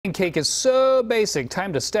cake is so basic.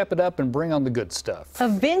 Time to step it up and bring on the good stuff. A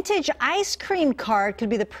vintage ice cream cart could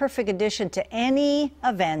be the perfect addition to any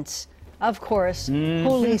event. Of course,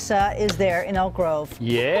 Julissa is there in Elk Grove.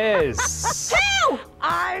 Yes.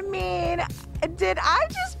 I mean, did I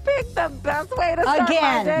just pick the best way to start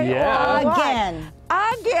my day? Yeah. Again.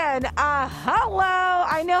 Hello.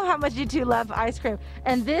 I know how much you two love ice cream,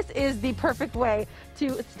 and this is the perfect way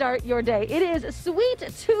to start your day. It is Sweet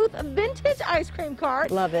Tooth Vintage Ice Cream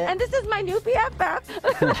Cart. Love it. And this is my new BFF.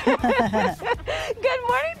 Good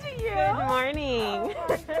morning to you. Good morning. Oh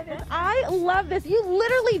my goodness. I love this. You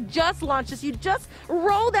literally just launched this. You just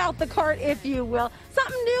rolled out the cart, if you will.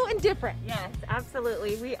 Something new and different. Yes,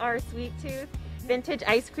 absolutely. We are Sweet Tooth Vintage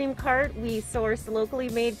Ice Cream Cart. We source locally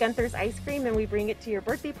made Gunther's ice cream and we bring it to your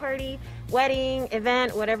birthday party, wedding,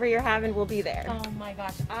 event, whatever you're having, we'll be there. Oh my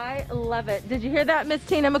gosh, I love it. Did you hear that, Miss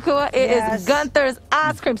Tina Makua? It Yes. is Gunther's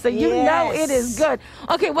ice cream, so you know it is good.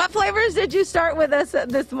 Okay, what flavors did you start with us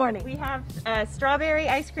this morning? We have strawberry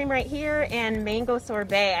ice cream right here and mango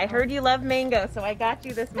sorbet. I heard you love mango, so I got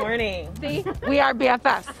you this morning. See, we are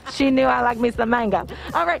BFFs. She knew I like me some mango.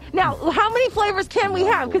 All right, now how many flavors can we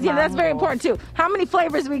have? Because that's very important too. How many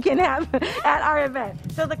flavors we can have at our event?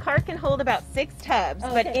 So the cart can hold about 6 tubs,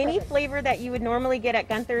 but any flavor that you would normally get at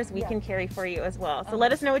Gunther's, we can carry for you as well. So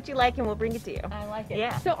let us know what you like and we'll bring it to you. I like it.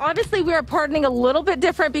 Yeah. So obviously we are partnering a little bit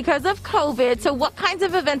different because of COVID. So what kinds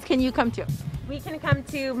of events can you come to? We can come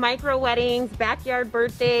to micro weddings, backyard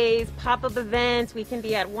birthdays, pop-up events. We can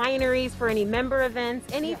be at wineries for any member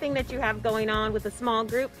events. Anything that you have going on with a small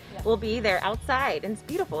group, we'll be there outside, and it's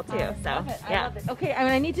beautiful too. I love it. Okay,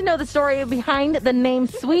 I need to know the story behind the name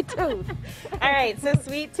Sweet Tooth. All right, so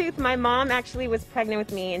Sweet Tooth, my mom actually was pregnant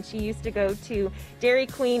with me, and she used to go to Dairy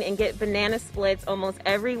Queen and get banana splits almost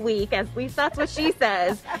every week. At least that's what she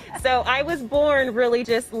says. So I was born really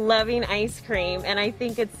just loving ice cream, and I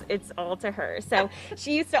think it's all to her. So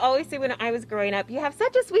she used to always say when I was growing up, "You have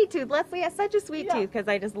such a sweet tooth. Leslie has such a sweet tooth," because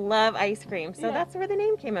I just love ice cream. So that's where the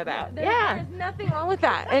name came about. There's nothing wrong with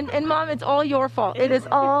that. And Mom, it's all your fault. It is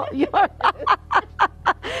all your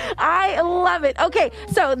I love it. Okay,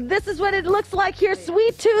 so this is what it looks like here.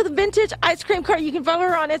 Sweet Tooth Vintage Ice Cream Cart. You can follow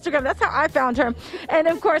her on Instagram. That's how I found her. And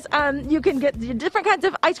of course, you can get different kinds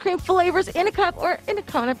of ice cream flavors in a cup or in a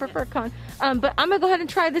cone. I prefer cone. But I'm going to go ahead and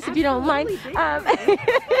try this if you don't mind.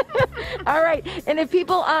 All right. And if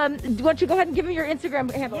people, why don't you go ahead and give them your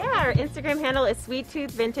Instagram handle? Yeah, our Instagram handle is Sweet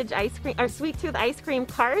Tooth Vintage Ice Cream, or Sweet Tooth Ice Cream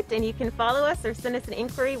Cart. And you can follow us or send us an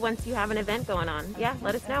inquiry once you have an event going on. Yeah,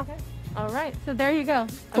 let us know. All right, so there you go. I'm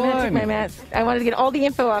gonna take my mask. I wanted to get all the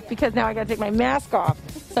info off because now I gotta take my mask off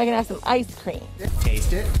so I can have some ice cream.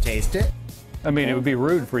 Taste it, taste it. I mean, it would be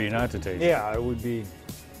rude for you not to taste it. Yeah, it would be.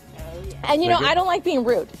 And you know, I don't like being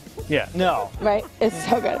rude, Yeah. No. right? It's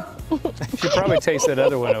so good. You should probably taste that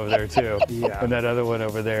other one over there, too. Yeah. And that other one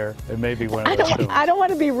over there. And maybe one of those, too. I don't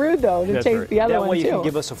want to be rude though to That's taste right. the other That one way you too. can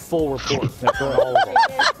give us a full report. That's right. All of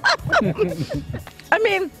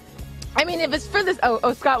them. I mean, if it's for this,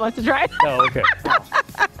 oh, Scott wants to try it. Oh, okay.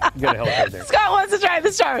 You gotta help right there. Scott wants to try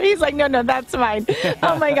this jar. He's like, no, that's mine.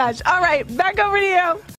 Oh my gosh. All right, back over to you.